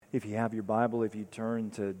If you have your Bible, if you turn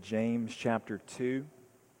to James chapter 2.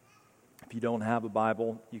 If you don't have a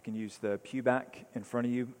Bible, you can use the pewback in front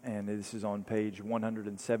of you, and this is on page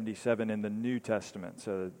 177 in the New Testament.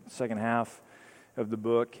 So the second half of the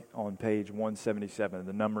book on page 177.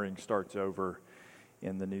 The numbering starts over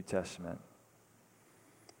in the New Testament.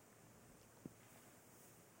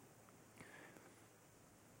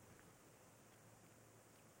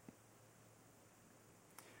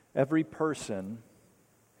 Every person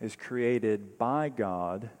is created by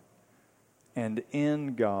God and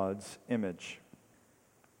in God's image.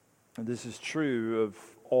 And this is true of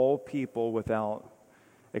all people without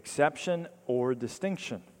exception or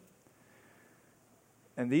distinction.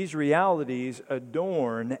 And these realities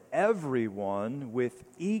adorn everyone with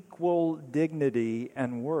equal dignity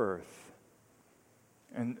and worth.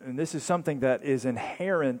 And this is something that is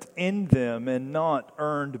inherent in them and not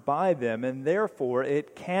earned by them, and therefore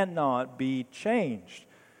it cannot be changed.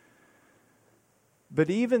 But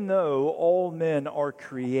even though all men are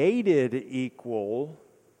created equal,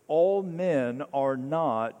 all men are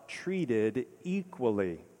not treated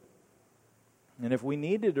equally. And if we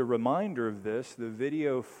needed a reminder of this, the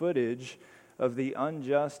video footage of the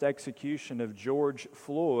unjust execution of George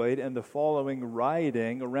Floyd and the following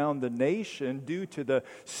rioting around the nation due to the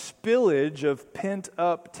spillage of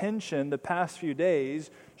pent-up tension the past few days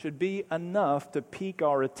should be enough to pique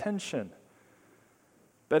our attention.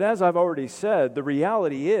 But as I've already said, the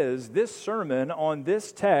reality is this sermon on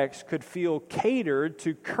this text could feel catered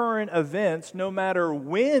to current events no matter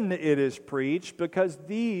when it is preached, because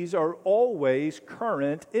these are always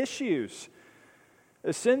current issues.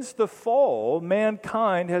 Since the fall,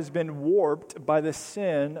 mankind has been warped by the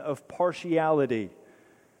sin of partiality.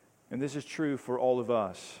 And this is true for all of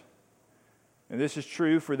us. And this is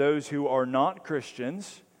true for those who are not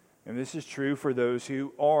Christians. And this is true for those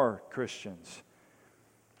who are Christians.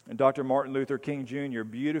 And Dr. Martin Luther King Jr.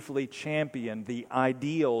 beautifully championed the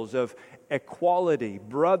ideals of equality,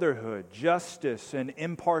 brotherhood, justice, and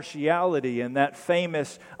impartiality in that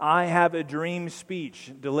famous "I Have a Dream"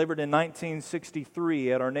 speech delivered in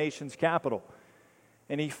 1963 at our nation's capital.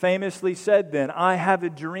 And he famously said then, "I have a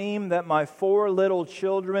dream that my 4 little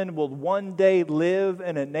children will one day live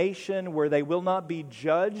in a nation where they will not be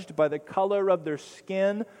judged by the color of their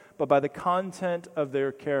skin, but by the content of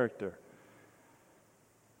their character."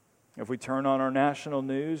 If we turn on our national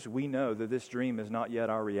news, we know that this dream is not yet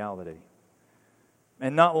our reality.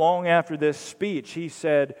 And not long after this speech, he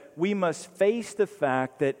said, we must face the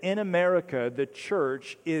fact that in America, the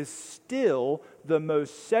church is still the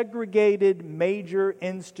most segregated major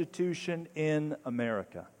institution in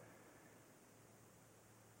America.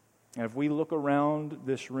 And if we look around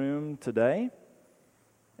this room today,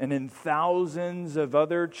 and in thousands of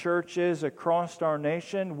other churches across our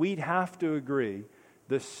nation, we'd have to agree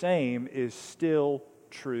the same is still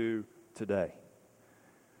true today.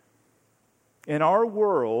 In our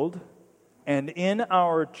world and in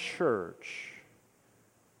our church,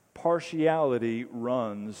 partiality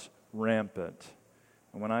runs rampant.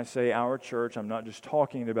 And when I say our church, I'm not just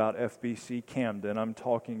talking about FBC Camden, I'm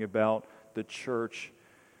talking about the church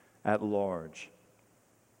at large.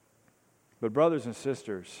 But brothers and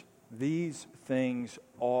sisters, these things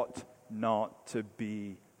ought not to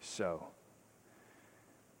be so.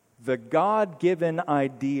 The God-given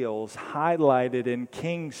ideals highlighted in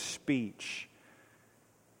King's speech,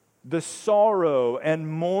 the sorrow and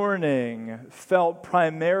mourning felt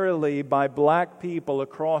primarily by black people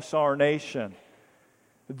across our nation,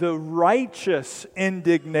 the righteous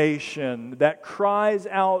indignation that cries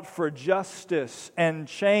out for justice and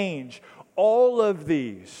change, all of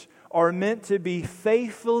these are meant to be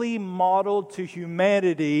faithfully modeled to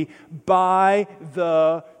humanity by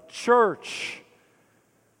the church.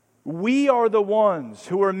 We are the ones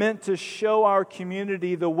who are meant to show our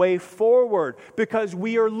community the way forward because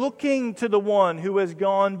we are looking to the one who has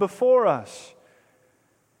gone before us.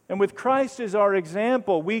 And with Christ as our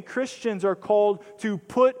example, we Christians are called to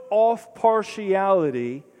put off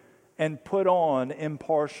partiality and put on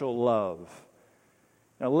impartial love.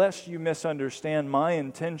 Now, lest you misunderstand my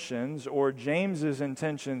intentions or James's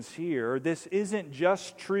intentions here, this isn't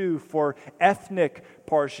just true for ethnic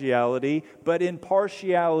partiality, but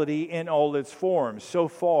impartiality in all its forms. So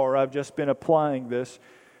far, I've just been applying this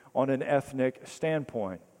on an ethnic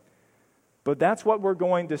standpoint. But that's what we're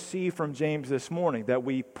going to see from James this morning, that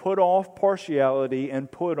we put off partiality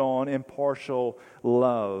and put on impartial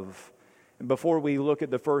love. And before we look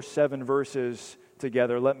at the first 7 verses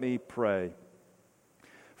together, let me pray.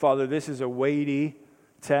 Father, this is a weighty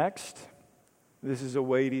text. This is a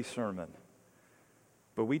weighty sermon.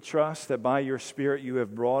 But we trust that by your Spirit you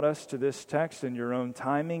have brought us to this text in your own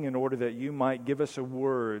timing in order that you might give us a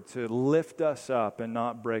word to lift us up and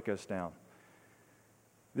not break us down.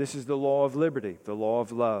 This is the law of liberty, the law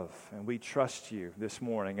of love, and we trust you this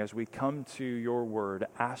morning as we come to your word,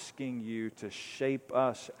 asking you to shape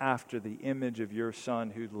us after the image of your Son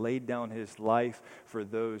who laid down his life for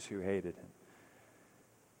those who hated him.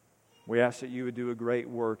 We ask that you would do a great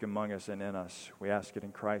work among us and in us. We ask it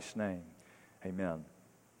in Christ's name. Amen.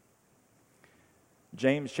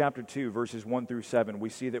 James chapter 2, verses 1 through 7, we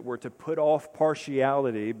see that we're to put off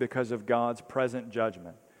partiality because of God's present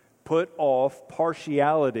judgment. Put off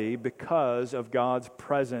partiality because of God's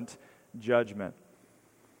present judgment.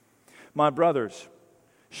 My brothers,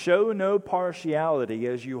 show no partiality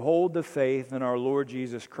as you hold the faith in our Lord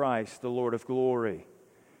Jesus Christ, the Lord of glory.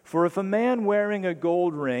 For if a man wearing a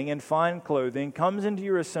gold ring and fine clothing comes into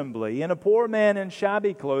your assembly, and a poor man in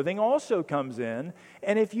shabby clothing also comes in,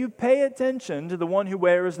 and if you pay attention to the one who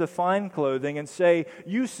wears the fine clothing and say,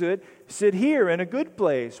 "You sit here in a good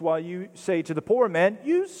place," while you say to the poor man,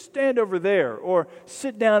 "You stand over there," or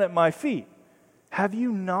 "Sit down at my feet," have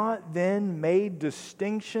you not then made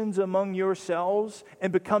distinctions among yourselves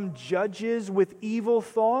and become judges with evil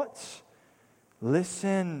thoughts?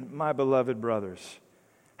 Listen, my beloved brothers.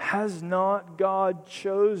 Has not God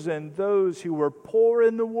chosen those who were poor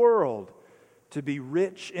in the world to be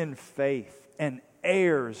rich in faith and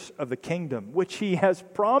heirs of the kingdom, which he has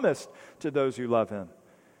promised to those who love him?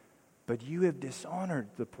 But you have dishonored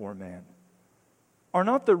the poor man. Are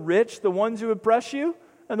not the rich the ones who oppress you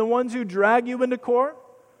and the ones who drag you into court?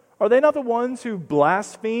 Are they not the ones who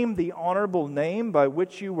blaspheme the honorable name by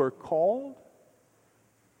which you were called?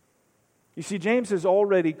 You see, James has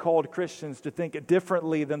already called Christians to think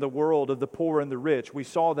differently than the world of the poor and the rich. We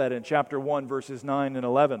saw that in chapter 1, verses 9 and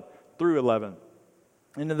 11 through 11.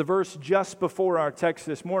 And in the verse just before our text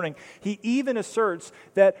this morning, he even asserts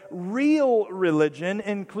that real religion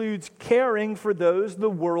includes caring for those the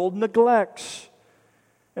world neglects.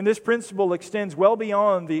 And this principle extends well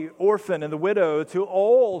beyond the orphan and the widow to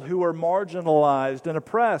all who are marginalized and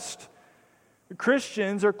oppressed.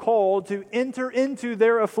 Christians are called to enter into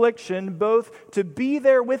their affliction, both to be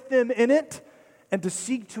there with them in it and to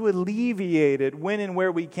seek to alleviate it when and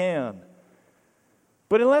where we can.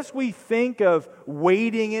 But unless we think of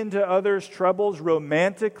wading into others' troubles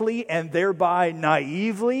romantically and thereby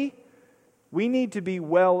naively, we need to be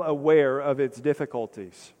well aware of its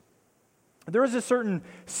difficulties. There is a certain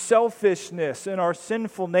selfishness in our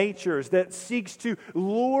sinful natures that seeks to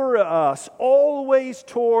lure us always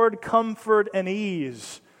toward comfort and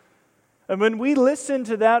ease. And when we listen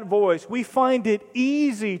to that voice, we find it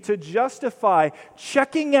easy to justify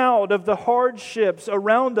checking out of the hardships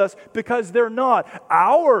around us because they're not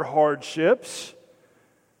our hardships.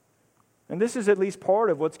 And this is at least part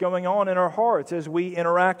of what's going on in our hearts as we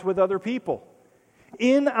interact with other people.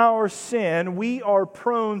 In our sin, we are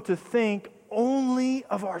prone to think only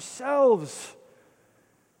of ourselves.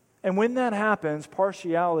 And when that happens,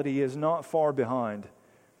 partiality is not far behind.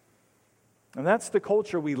 And that's the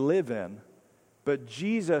culture we live in. But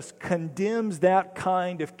Jesus condemns that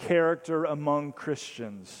kind of character among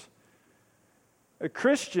Christians.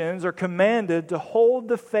 Christians are commanded to hold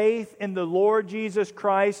the faith in the Lord Jesus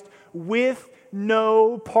Christ with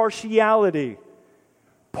no partiality.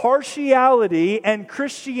 Partiality and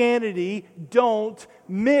Christianity don't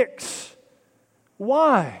mix.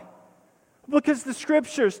 Why? Because the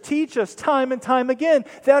Scriptures teach us time and time again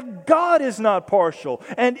that God is not partial.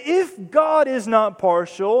 And if God is not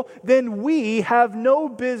partial, then we have no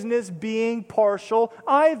business being partial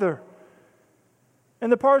either.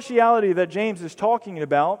 And the partiality that James is talking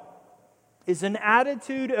about is an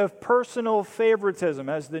attitude of personal favoritism,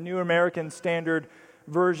 as the New American Standard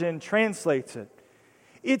Version translates it.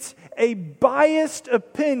 It's a biased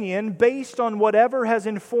opinion based on whatever has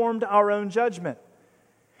informed our own judgment.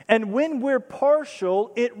 And when we're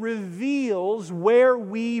partial, it reveals where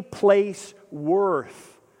we place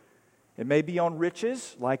worth. It may be on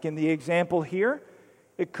riches, like in the example here.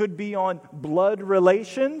 It could be on blood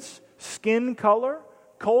relations, skin color,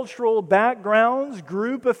 cultural backgrounds,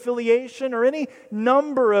 group affiliation, or any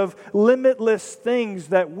number of limitless things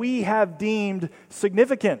that we have deemed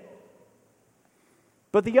significant.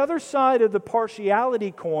 But the other side of the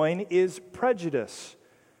partiality coin is prejudice.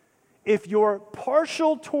 If you're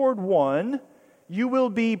partial toward one, you will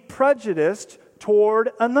be prejudiced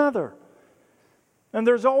toward another. And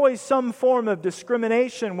there's always some form of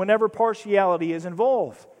discrimination whenever partiality is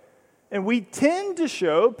involved. And we tend to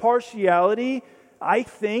show partiality, I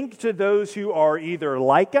think, to those who are either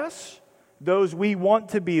like us, those we want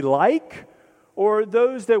to be like, or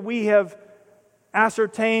those that we have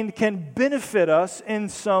ascertained can benefit us in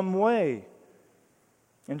some way.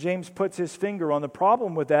 And James puts his finger on the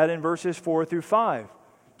problem with that in verses 4 through 5.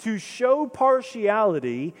 To show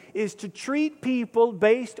partiality is to treat people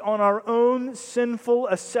based on our own sinful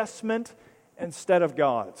assessment instead of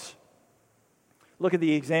God's. Look at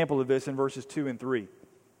the example of this in verses 2 and 3.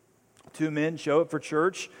 Two men show up for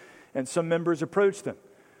church, and some members approach them.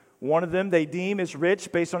 One of them they deem is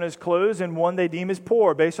rich based on his clothes, and one they deem is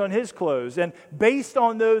poor based on his clothes. And based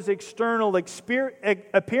on those external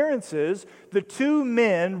appearances, the two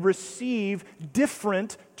men receive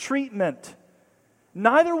different treatment.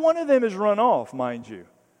 Neither one of them is run off, mind you.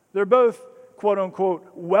 They're both, quote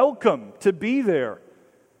unquote, welcome to be there.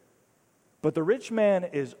 But the rich man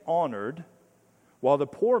is honored, while the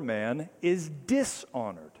poor man is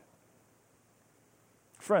dishonored.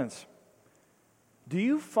 Friends, do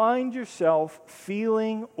you find yourself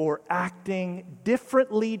feeling or acting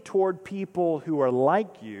differently toward people who are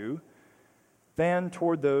like you than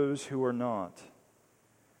toward those who are not?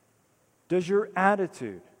 Does your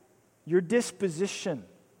attitude, your disposition,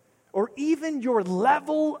 or even your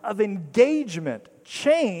level of engagement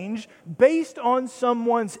change based on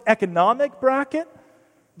someone's economic bracket,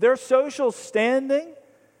 their social standing,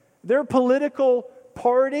 their political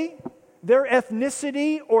party, their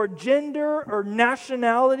ethnicity or gender or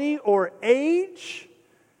nationality or age?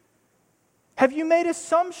 Have you made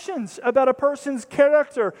assumptions about a person's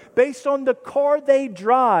character based on the car they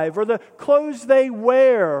drive or the clothes they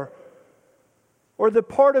wear or the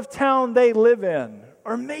part of town they live in,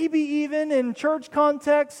 or maybe even in church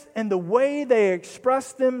context and the way they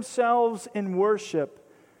express themselves in worship?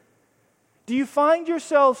 Do you find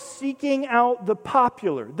yourself seeking out the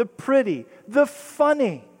popular, the pretty, the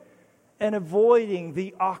funny, and avoiding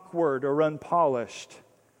the awkward or unpolished?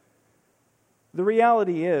 The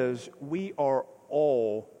reality is, we are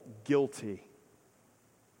all guilty.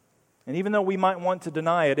 And even though we might want to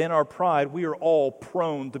deny it in our pride, we are all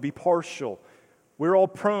prone to be partial. We're all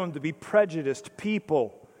prone to be prejudiced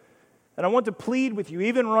people. And I want to plead with you,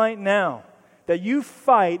 even right now, that you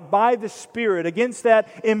fight by the Spirit against that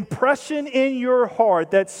impression in your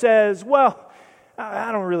heart that says, well,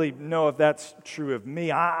 I don't really know if that's true of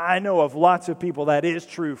me. I know of lots of people that is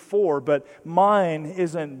true for, but mine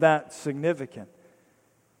isn't that significant.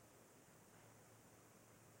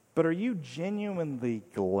 But are you genuinely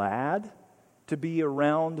glad to be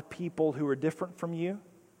around people who are different from you?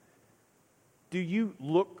 Do you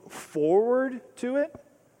look forward to it,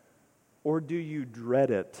 or do you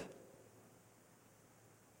dread it?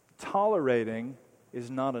 Tolerating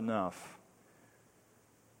is not enough.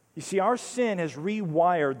 You see, our sin has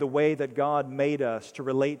rewired the way that God made us to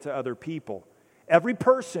relate to other people. Every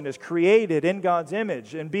person is created in God's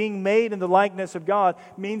image, and being made in the likeness of God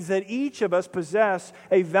means that each of us possess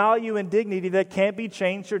a value and dignity that can't be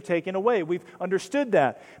changed or taken away. We've understood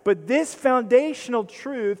that. But this foundational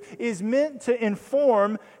truth is meant to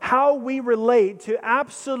inform how we relate to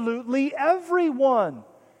absolutely everyone,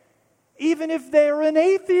 even if they're an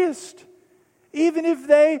atheist. Even if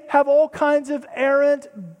they have all kinds of errant,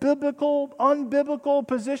 unbiblical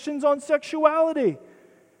positions on sexuality.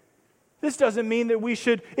 This doesn't mean that we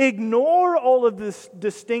should ignore all of the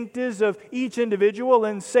distinctives of each individual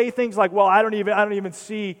and say things like, "Well, I don't even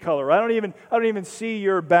see color. I don't even see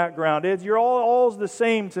your background. You're all the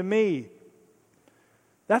same to me."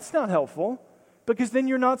 That's not helpful, because then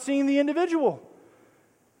you're not seeing the individual.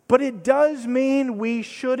 But it does mean we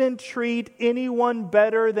shouldn't treat anyone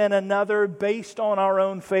better than another based on our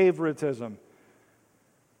own favoritism.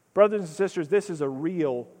 Brothers and sisters, this is a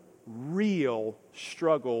real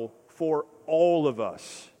struggle for all of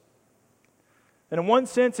us. And in one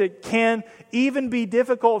sense, it can even be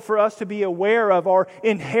difficult for us to be aware of our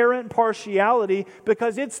inherent partiality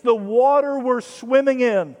because it's the water we're swimming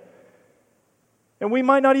in. And we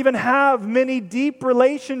might not even have many deep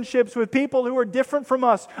relationships with people who are different from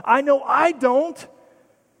us. I know I don't.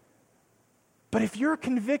 But if you're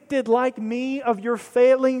convicted like me of your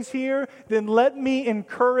failings here, then let me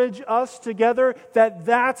encourage us together that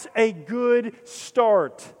that's a good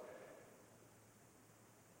start.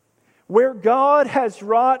 Where God has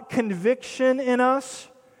wrought conviction in us,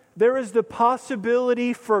 there is the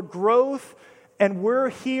possibility for growth. And we're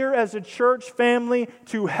here as a church family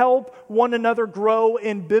to help one another grow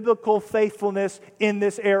in biblical faithfulness in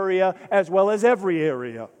this area as well as every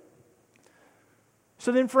area.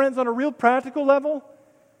 So then, friends, on a real practical level,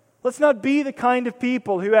 let's not be the kind of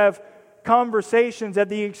people who have conversations at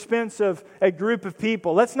the expense of a group of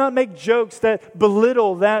people. Let's not make jokes that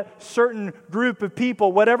belittle that certain group of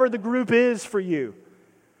people, whatever the group is for you.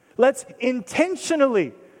 Let's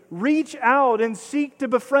intentionally reach out and seek to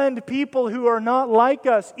befriend people who are not like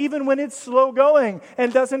us, even when it's slow going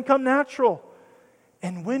and doesn't come natural.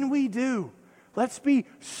 And when we do, let's be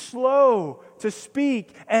slow to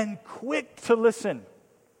speak and quick to listen.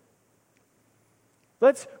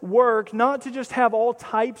 Let's work not to just have all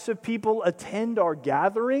types of people attend our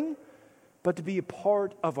gathering, but to be a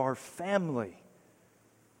part of our family.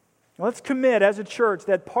 Let's commit as a church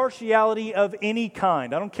that partiality of any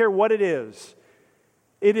kind, I don't care what it is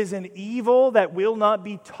an evil that will not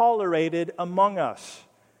be tolerated among us.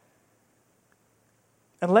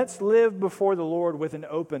 And let's live before the Lord with an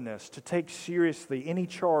openness to take seriously any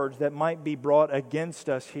charge that might be brought against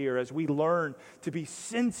us here as we learn to be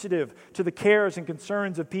sensitive to the cares and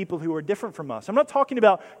concerns of people who are different from us. I'm not talking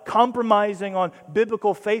about compromising on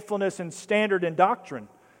biblical faithfulness and standard and doctrine.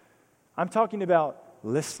 I'm talking about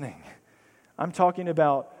listening. I'm talking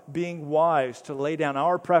about being wise to lay down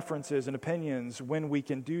our preferences and opinions when we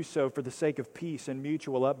can do so for the sake of peace and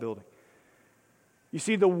mutual upbuilding. You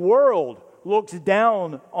see, the world looks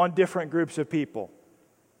down on different groups of people.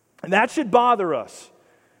 And that should bother us.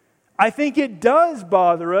 I think it does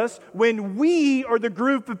bother us when we are the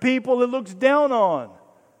group of people it looks down on.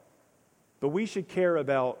 But we should care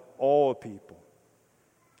about all people.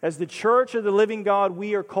 As the church of the living God,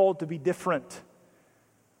 we are called to be different.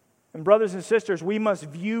 And brothers and sisters, we must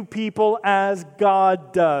view people as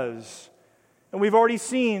God does. And we've already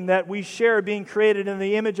seen that we share being created in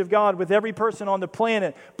the image of God with every person on the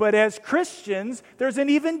planet. But as Christians, there's an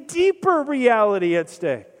even deeper reality at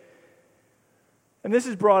stake. And this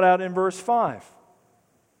is brought out in verse 5.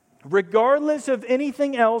 Regardless of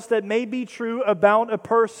anything else that may be true about a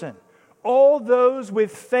person, all those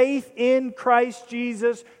with faith in Christ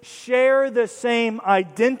Jesus share the same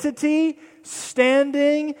identity,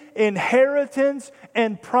 standing, inheritance,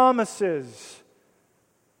 and promises.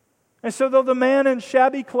 And so though the man in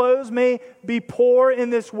shabby clothes may be poor in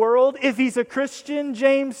this world, if he's a Christian,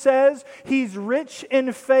 James says, he's rich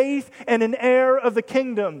in faith and an heir of the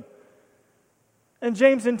kingdom. And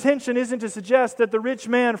James' intention isn't to suggest that the rich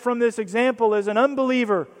man from this example is an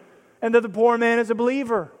unbeliever and that the poor man is a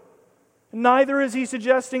believer. Neither is he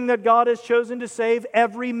suggesting that God has chosen to save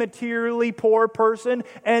every materially poor person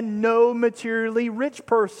and no materially rich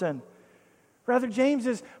person. Rather, James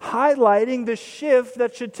is highlighting the shift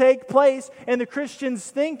that should take place in the Christian's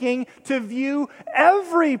thinking to view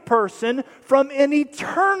every person from an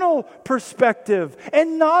eternal perspective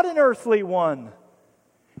and not an earthly one.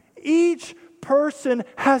 Each person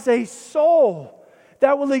has a soul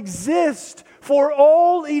that will exist for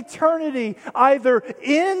all eternity, either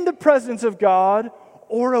in the presence of God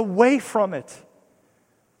or away from it.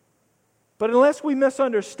 But unless we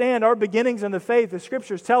misunderstand our beginnings in the faith, the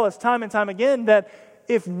Scriptures tell us time and time again that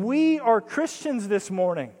if we are Christians this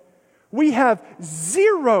morning, we have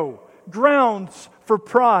zero grounds for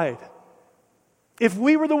pride. If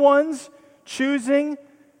we were the ones choosing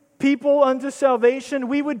people unto salvation,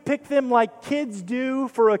 we would pick them like kids do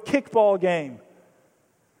for a kickball game.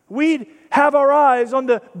 We'd have our eyes on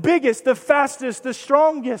the biggest, the fastest, the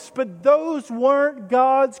strongest, but those weren't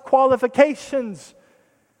God's qualifications.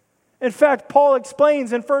 In fact, Paul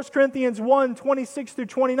explains in 1 Corinthians 1, 26 through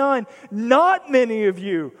 29, not many of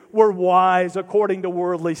you were wise according to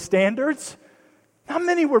worldly standards. Not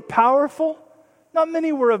many were powerful. Not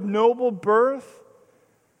many were of noble birth.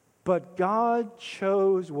 But God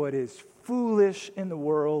chose what is foolish in the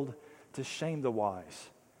world to shame the wise.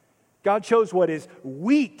 God chose what is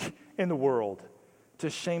weak in the world to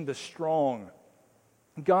shame the strong.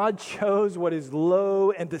 God chose what is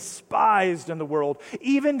low and despised in the world,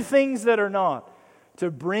 even things that are not,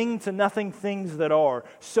 to bring to nothing things that are,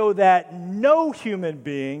 so that no human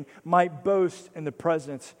being might boast in the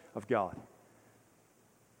presence of God.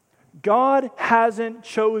 God hasn't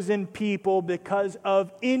chosen people because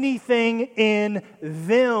of anything in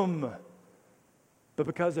them, but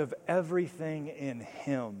because of everything in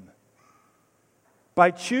Him.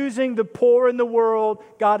 By choosing the poor in the world,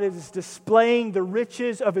 God is displaying the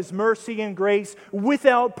riches of His mercy and grace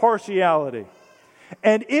without partiality.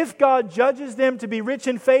 And if God judges them to be rich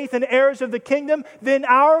in faith and heirs of the kingdom, then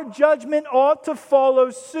our judgment ought to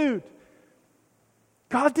follow suit.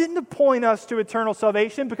 God didn't appoint us to eternal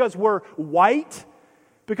salvation because we're white,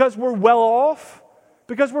 because we're well off,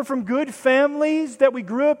 because we're from good families, that we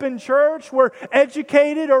grew up in church, we're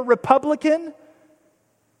educated or Republican.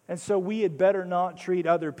 And so we had better not treat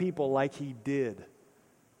other people like He did.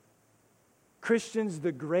 Christians,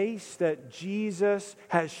 the grace that Jesus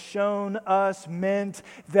has shown us meant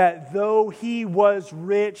that though He was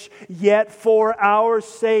rich, yet for our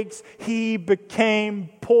sakes He became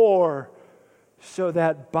poor, so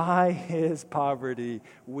that by His poverty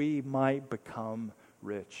we might become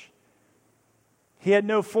rich. He had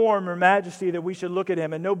no form or majesty that we should look at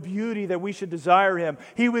Him, and no beauty that we should desire Him.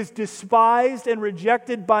 He was despised and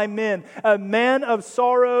rejected by men, a man of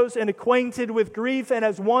sorrows and acquainted with grief, and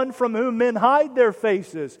as one from whom men hide their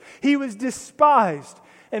faces. He was despised,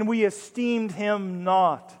 and we esteemed Him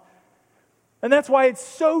not. And that's why it's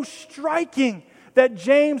so striking that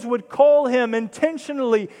James would call Him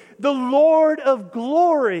intentionally the Lord of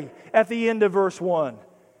glory at the end of verse 1.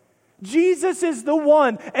 Jesus is the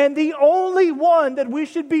one and the only one that we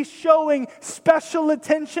should be showing special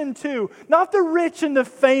attention to, not the rich and the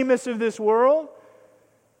famous of this world.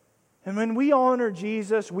 And when we honor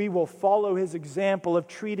Jesus, we will follow His example of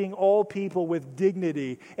treating all people with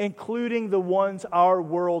dignity, including the ones our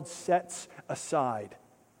world sets aside.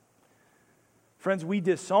 Friends, we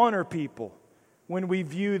dishonor people when we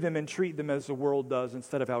view them and treat them as the world does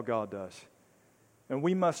instead of how God does. And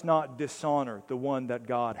we must not dishonor the one that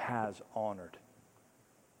God has honored.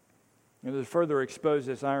 And to further expose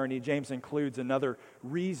this irony, James includes another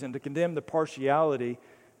reason to condemn the partiality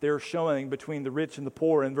they're showing between the rich and the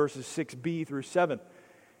poor in verses 6b through 7.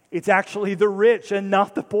 It's actually the rich and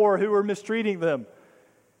not the poor who are mistreating them.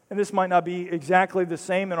 And this might not be exactly the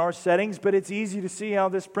same in our settings, but it's easy to see how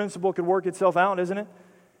this principle could work itself out, isn't it?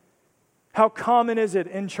 How common is it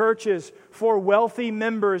in churches for wealthy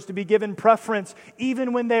members to be given preference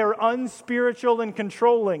even when they are unspiritual and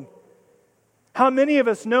controlling? How many of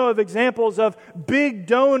us know of examples of big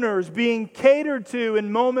donors being catered to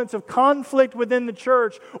in moments of conflict within the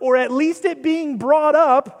church, or at least it being brought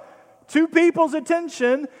up to people's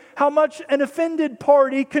attention how much an offended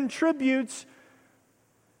party contributes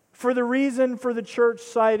for the reason for the church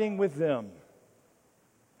siding with them?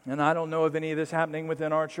 And I don't know of any of this happening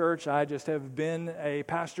within our church. I just have been a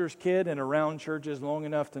pastor's kid and around churches long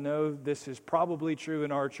enough to know this is probably true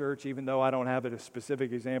in our church, even though I don't have a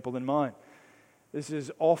specific example in mind. This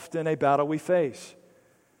is often a battle we face.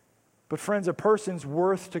 But friends, a person's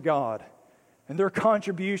worth to God and their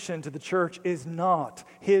contribution to the church is not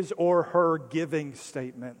his or her giving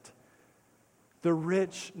statement. The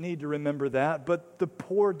rich need to remember that, but the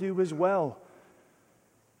poor do as well.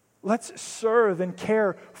 Let's serve and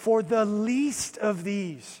care for the least of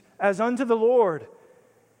these as unto the Lord.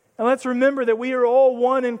 And let's remember that we are all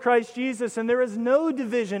one in Christ Jesus and there is no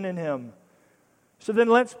division in Him. So then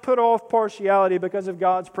let's put off partiality because of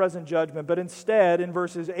God's present judgment. But instead, in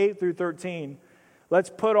verses 8 through 13,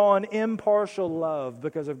 let's put on impartial love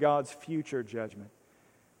because of God's future judgment.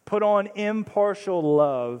 Put on impartial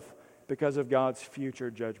love because of God's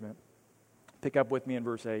future judgment. Pick up with me in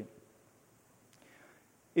verse 8.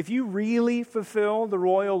 If you really fulfill the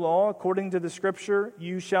royal law according to the Scripture,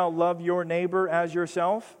 you shall love your neighbor as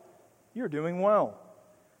yourself, you're doing well.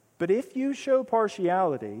 But if you show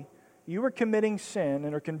partiality, you are committing sin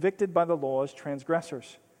and are convicted by the law as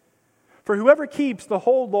transgressors. For whoever keeps the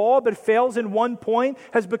whole law but fails in one point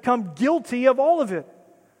has become guilty of all of it.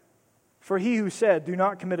 For he who said, "Do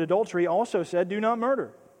not commit adultery," also said, "Do not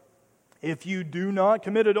murder." If you do not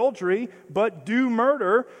commit adultery, but do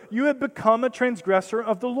murder, you have become a transgressor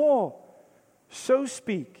of the law. So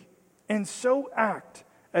speak and so act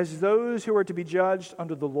as those who are to be judged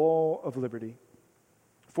under the law of liberty.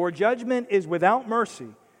 For judgment is without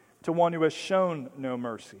mercy to one who has shown no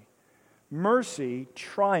mercy. Mercy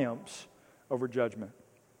triumphs over judgment.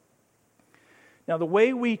 Now, the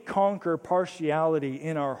way we conquer partiality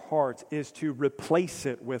in our hearts is to replace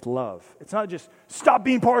it with love. It's not just stop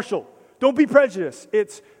being partial. Don't be prejudiced.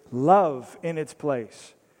 It's love in its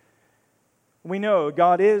place. We know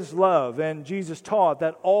God is love, and Jesus taught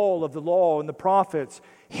that all of the law and the prophets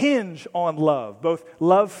hinge on love, both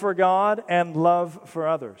love for God and love for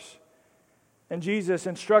others. And Jesus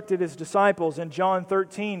instructed His disciples in John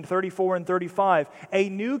 13, 34 and 35, "A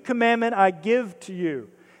new commandment I give to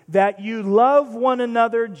you, that you love one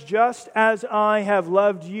another just as I have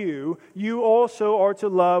loved you, you also are to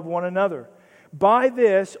love one another. By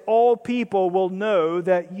this, all people will know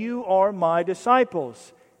that you are my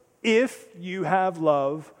disciples, if you have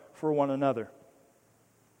love for one another."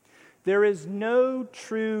 There is no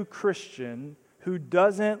true Christian who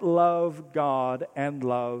doesn't love God and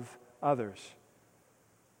love others.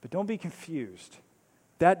 But don't be confused.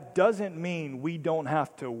 That doesn't mean we don't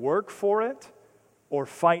have to work for it or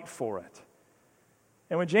fight for it.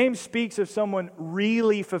 And when James speaks of someone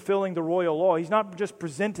really fulfilling the royal law, he's not just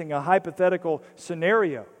presenting a hypothetical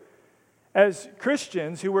scenario. As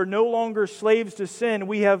Christians who are no longer slaves to sin,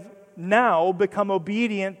 we have now become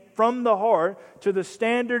obedient from the heart to the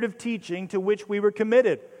standard of teaching to which we were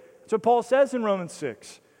committed. That's what Paul says in Romans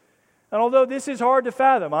 6. And although this is hard to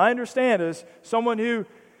fathom, I understand as someone who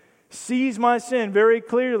sees my sin very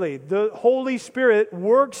clearly, the Holy Spirit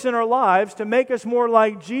works in our lives to make us more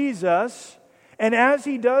like Jesus. And as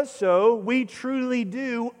He does so, we truly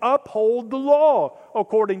do uphold the law,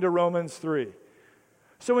 according to Romans 3.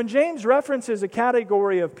 So when James references a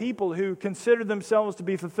category of people who consider themselves to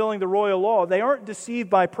be fulfilling the royal law, they aren't deceived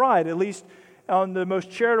by pride, at least on the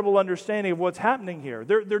most charitable understanding of what's happening here.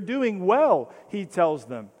 They're doing well, he tells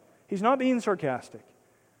them. He's not being sarcastic.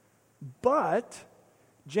 But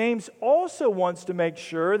James also wants to make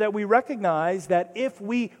sure that we recognize that if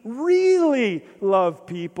we really love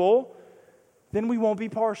people, then we won't be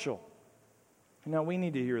partial. Now, we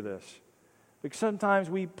need to hear this. Because sometimes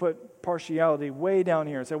we put partiality way down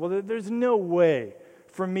here and say, well, there's no way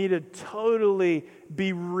for me to totally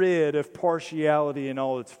be rid of partiality in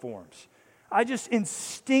all its forms. I just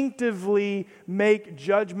instinctively make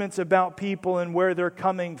judgments about people and where they're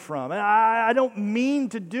coming from. And I don't mean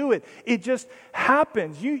to do it. It just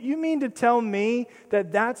happens. You mean to tell me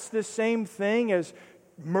that that's the same thing as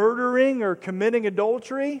murdering or committing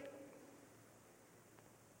adultery?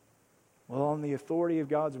 Well, on the authority of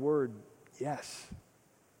God's Word, yes.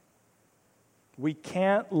 We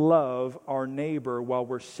can't love our neighbor while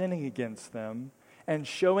we're sinning against them, and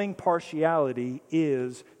showing partiality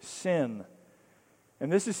is sin.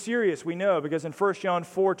 And this is serious, we know, because in 1 John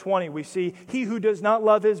 4:20 we see, he who does not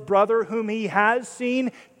love his brother whom he has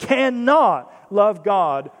seen cannot love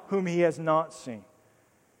God whom he has not seen.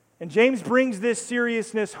 And James brings this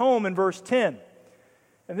seriousness home in verse 10.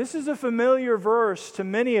 And this is a familiar verse to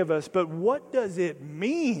many of us, but what does it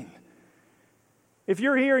mean? If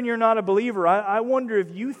you're here and you're not a believer, I wonder if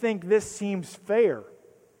you think this seems fair.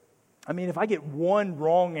 I mean, if I get one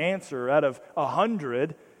wrong answer out of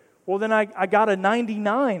 100, well, then I got a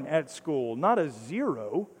 99 at school, not a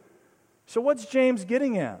 0. So what's James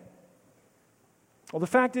getting at? Well, the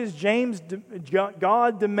fact is,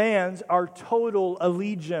 God demands our total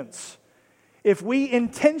allegiance. If we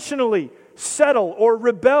intentionally settle or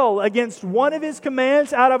rebel against one of His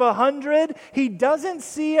commands out of 100, He doesn't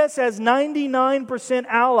see us as 99%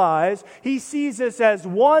 allies. He sees us as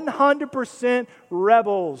 100%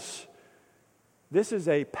 rebels. This is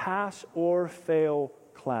a pass or fail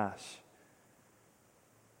class.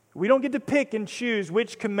 We don't get to pick and choose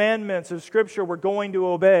which commandments of Scripture we're going to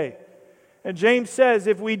obey. And James says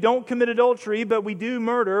if we don't commit adultery, but we do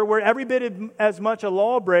murder, we're every bit as much a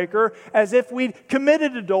lawbreaker as if we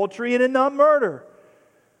committed adultery and did not murder.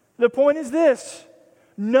 The point is this: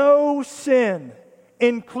 no sin,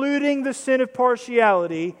 including the sin of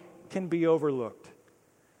partiality, can be overlooked.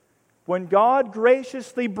 When God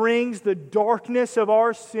graciously brings the darkness of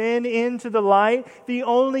our sin into the light, the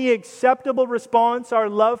only acceptable response our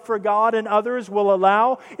love for God and others will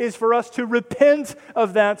allow is for us to repent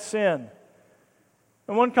of that sin.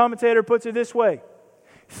 And one commentator puts it this way: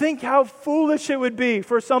 think how foolish it would be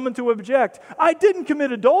for someone to object. I didn't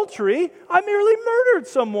commit adultery, I merely murdered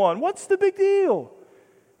someone. What's the big deal?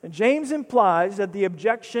 And James implies that the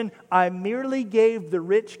objection, I merely gave the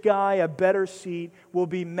rich guy a better seat, will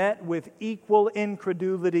be met with equal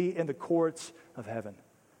incredulity in the courts of heaven.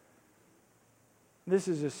 This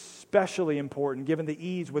is especially important given the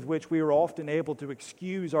ease with which we are often able to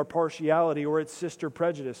excuse our partiality or its sister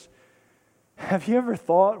prejudice. Have you ever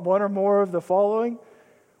thought one or more of the following?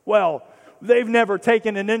 Well, they've never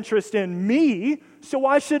taken an interest in me, so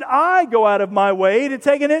why should I go out of my way to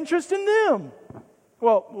take an interest in them?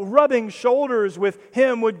 Well, rubbing shoulders with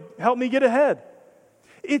him would help me get ahead.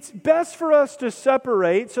 It's best for us to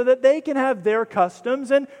separate so that they can have their customs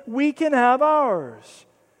and we can have ours.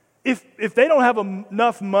 If they don't have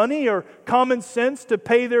enough money or common sense to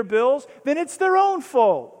pay their bills, then it's their own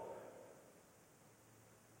fault.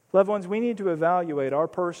 Loved ones, we need to evaluate our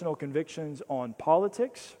personal convictions on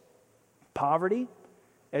politics, poverty,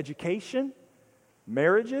 education,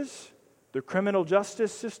 marriages, the criminal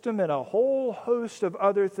justice system, and a whole host of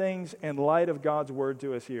other things in light of God's word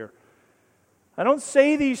to us here. I don't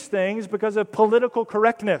say these things because of political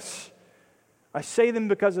correctness. I say them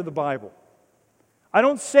because of the Bible. I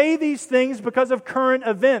don't say these things because of current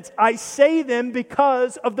events. I say them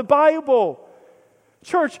because of the Bible.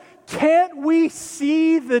 Church, can't we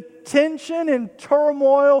see the tension and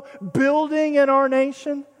turmoil building in our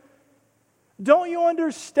nation? Don't you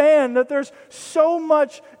understand that there's so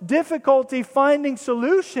much difficulty finding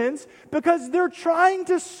solutions because they're trying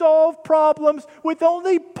to solve problems with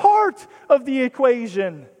only part of the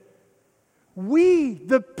equation? We,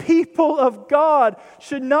 the people of God,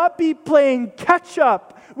 should not be playing catch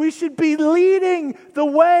up. We should be leading the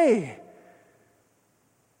way.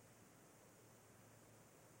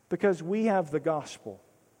 Because we have the gospel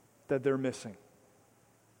that they're missing.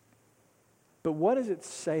 But what does it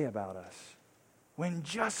say about us when,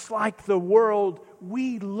 just like the world,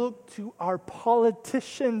 we look to our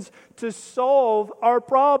politicians to solve our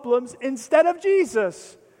problems instead of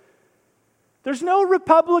Jesus? There's no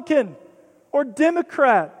Republican or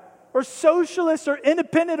Democrat or socialist or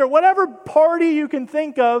independent or whatever party you can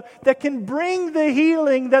think of that can bring the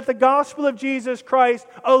healing that the gospel of Jesus Christ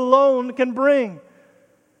alone can bring.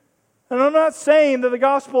 And I'm not saying that the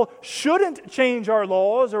gospel shouldn't change our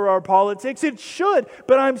laws or our politics. It should.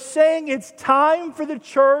 But I'm saying it's time for the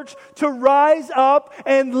church to rise up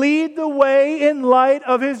and lead the way in light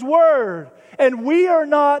of His Word. And we are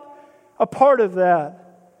not a part of that.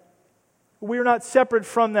 We are not separate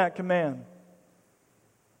from that command.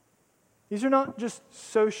 These are not just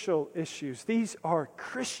social issues. These are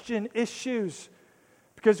Christian issues.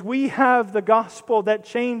 Because we have the gospel that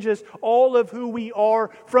changes all of who we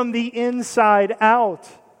are from the inside out.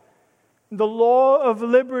 The law of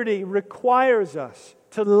liberty requires us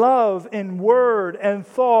to love in word and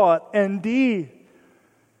thought and deed.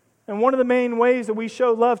 And one of the main ways that we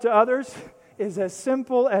show love to others is as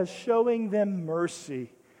simple as showing them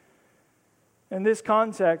mercy. In this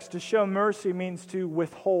context, to show mercy means to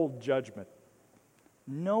withhold judgment.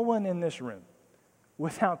 No one in this room,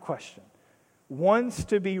 without question, wants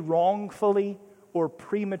to be wrongfully or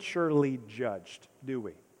prematurely judged, do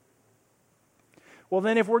we? Well,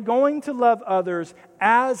 then if we're going to love others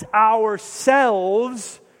as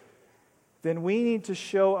ourselves, then we need to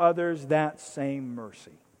show others that same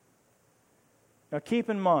mercy. Now keep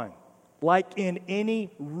in mind, like in any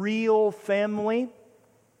real family,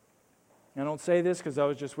 I don't say this because I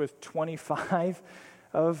was just with 25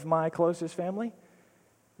 of my closest family,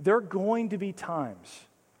 there are going to be times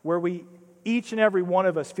where each and every one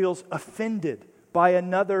of us feels offended by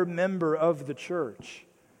another member of the church.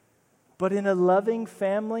 But in a loving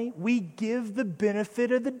family, we give the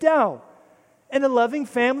benefit of the doubt. In a loving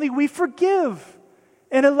family, we forgive.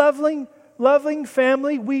 In a loving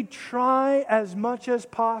family, we try as much as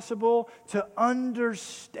possible to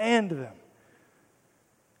understand them.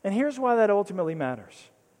 And here's why that ultimately matters.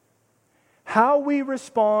 How we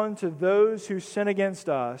respond to those who sin against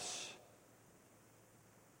us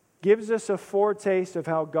gives us a foretaste of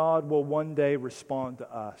how God will one day respond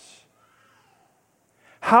to us.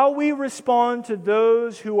 How we respond to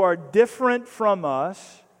those who are different from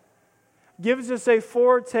us gives us a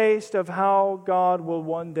foretaste of how God will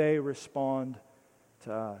one day respond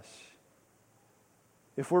to us.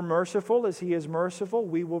 If we're merciful as He is merciful,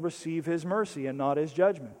 we will receive His mercy and not His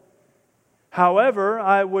judgment. However,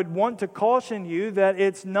 I would want to caution you that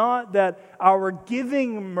it's not that our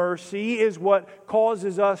giving mercy is what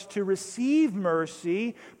causes us to receive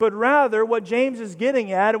mercy, but rather what James is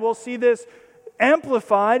getting at, and we'll see this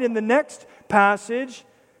amplified in the next passage,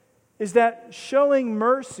 is that showing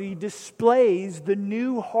mercy displays the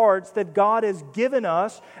new hearts that God has given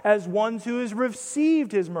us as ones who has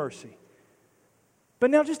received His mercy. But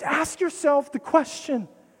now just ask yourself the question,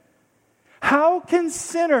 how can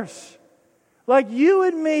sinners like you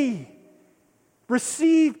and me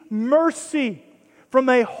receive mercy from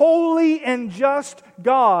a holy and just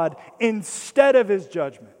God instead of His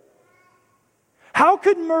judgment? How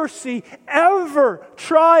could mercy ever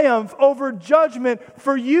triumph over judgment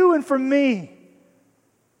for you and for me?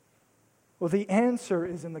 Well, the answer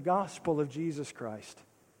is in the gospel of Jesus Christ.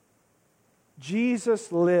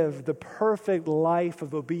 Jesus lived the perfect life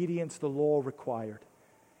of obedience the law required.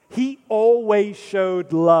 He always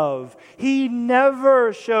showed love. He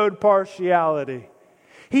never showed partiality.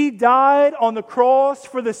 He died on the cross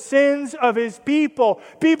for the sins of His people.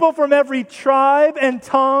 People from every tribe and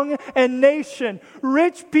tongue and nation.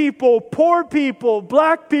 Rich people, poor people,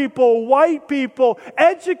 black people, white people,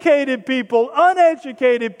 educated people,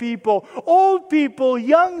 uneducated people, old people,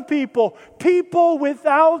 young people, people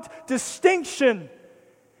without distinction.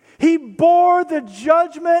 He bore the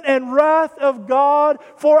judgment and wrath of God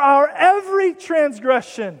for our every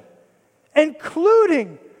transgression,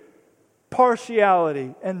 including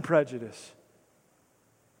partiality and prejudice.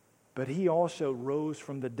 But He also rose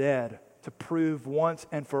from the dead to prove once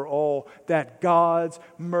and for all that God's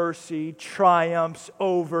mercy triumphs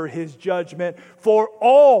over His judgment for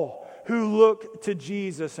all who look to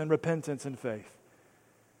Jesus in repentance and faith.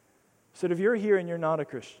 So if you're here and you're not a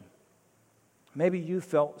Christian, maybe you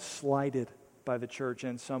felt slighted by the church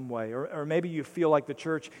in some way, or maybe you feel like the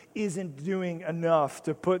church isn't doing enough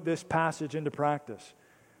to put this passage into practice.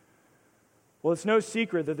 Well, it's no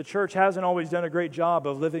secret that the church hasn't always done a great job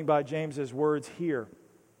of living by James's words here.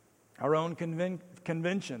 Our own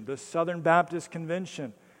convention, the Southern Baptist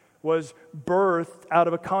Convention, was birthed out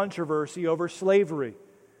of a controversy over slavery.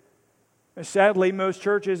 Sadly, most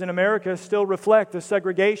churches in America still reflect the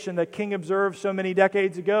segregation that King observed so many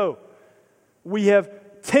decades ago. We have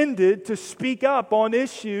tended to speak up on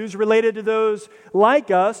issues related to those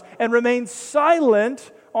like us and remain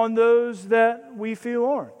silent on those that we feel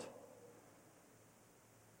aren't.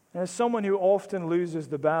 And as someone who often loses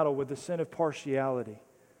the battle with the sin of partiality,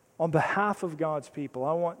 on behalf of God's people,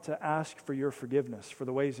 I want to ask for your forgiveness for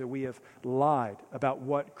the ways that we have lied about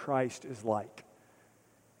what Christ is like.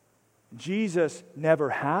 Jesus never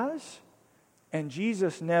has, and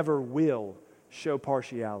Jesus never will show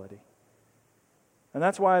partiality. And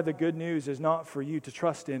that's why the good news is not for you to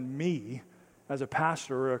trust in me as a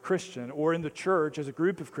pastor or a Christian or in the church as a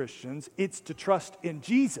group of Christians. It's to trust in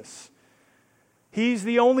Jesus. He's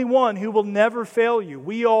the only one who will never fail you.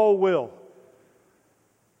 We all will.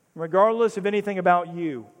 Regardless of anything about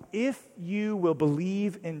you, if you will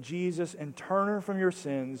believe in Jesus and turn from your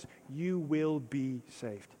sins, you will be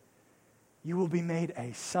saved. You will be made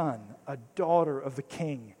a son, a daughter of the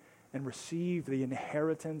King, and receive the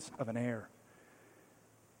inheritance of an heir.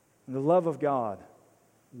 And the love of God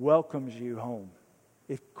welcomes you home.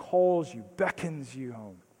 It calls you, beckons you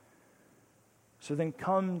home. So then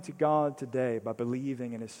come to God today by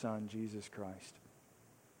believing in His Son, Jesus Christ.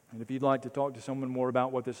 And if you'd like to talk to someone more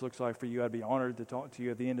about what this looks like for you, I'd be honored to talk to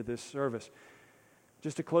you at the end of this service.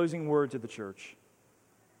 Just a closing word to the church.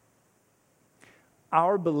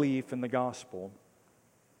 Our belief in the gospel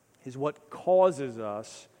is what causes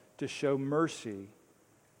us to show mercy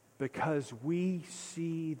because we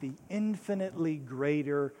see the infinitely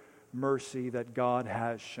greater mercy that God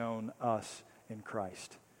has shown us in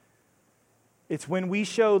Christ. It's when we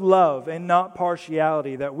show love and not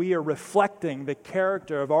partiality that we are reflecting the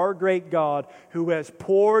character of our great God who has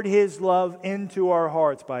poured His love into our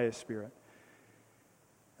hearts by His Spirit.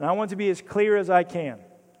 And I want to be as clear as I can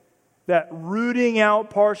that rooting out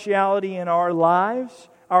partiality in our lives,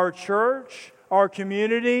 our church, our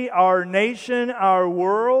community, our nation, our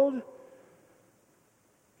world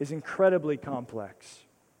is incredibly complex.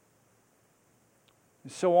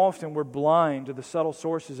 And so often we're blind to the subtle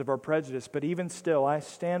sources of our prejudice, but even still, I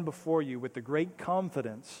stand before you with the great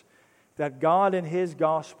confidence that God and His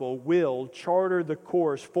gospel will charter the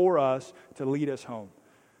course for us to lead us home.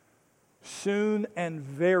 Soon and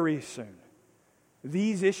very soon,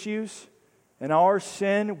 these issues and our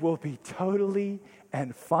sin will be totally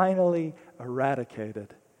and finally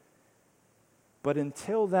eradicated. But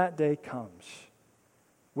until that day comes,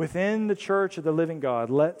 within the church of the living God,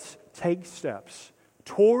 let's take steps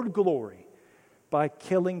toward glory by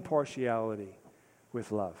killing partiality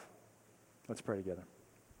with love. Let's pray together.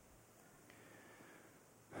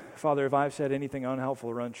 Father, if I've said anything unhelpful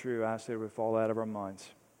or untrue, I ask that it would fall out of our minds.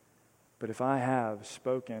 But if I have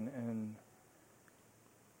spoken in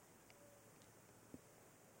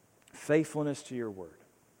faithfulness to your word,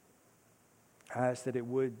 I ask that it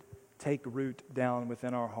would take root down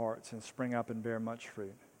within our hearts and spring up and bear much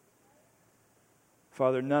fruit.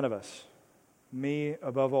 Father, none of us, me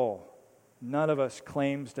above all, none of us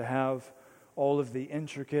claims to have all of the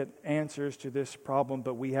intricate answers to this problem,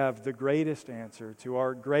 but we have the greatest answer to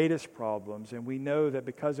our greatest problems, and we know that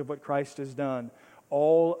because of what Christ has done,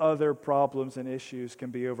 all other problems and issues can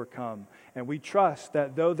be overcome. And we trust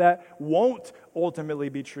that though that won't ultimately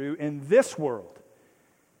be true in this world,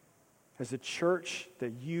 as a church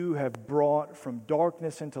that you have brought from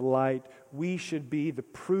darkness into light, we should be the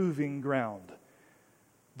proving ground,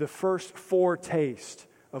 the first foretaste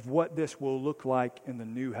of what this will look like in the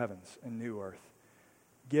new heavens and new earth.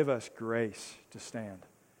 Give us grace to stand.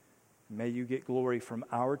 May you get glory from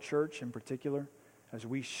our church in particular as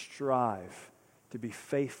we strive to be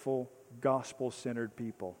faithful, gospel-centered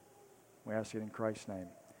people. We ask it in Christ's name.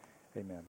 Amen.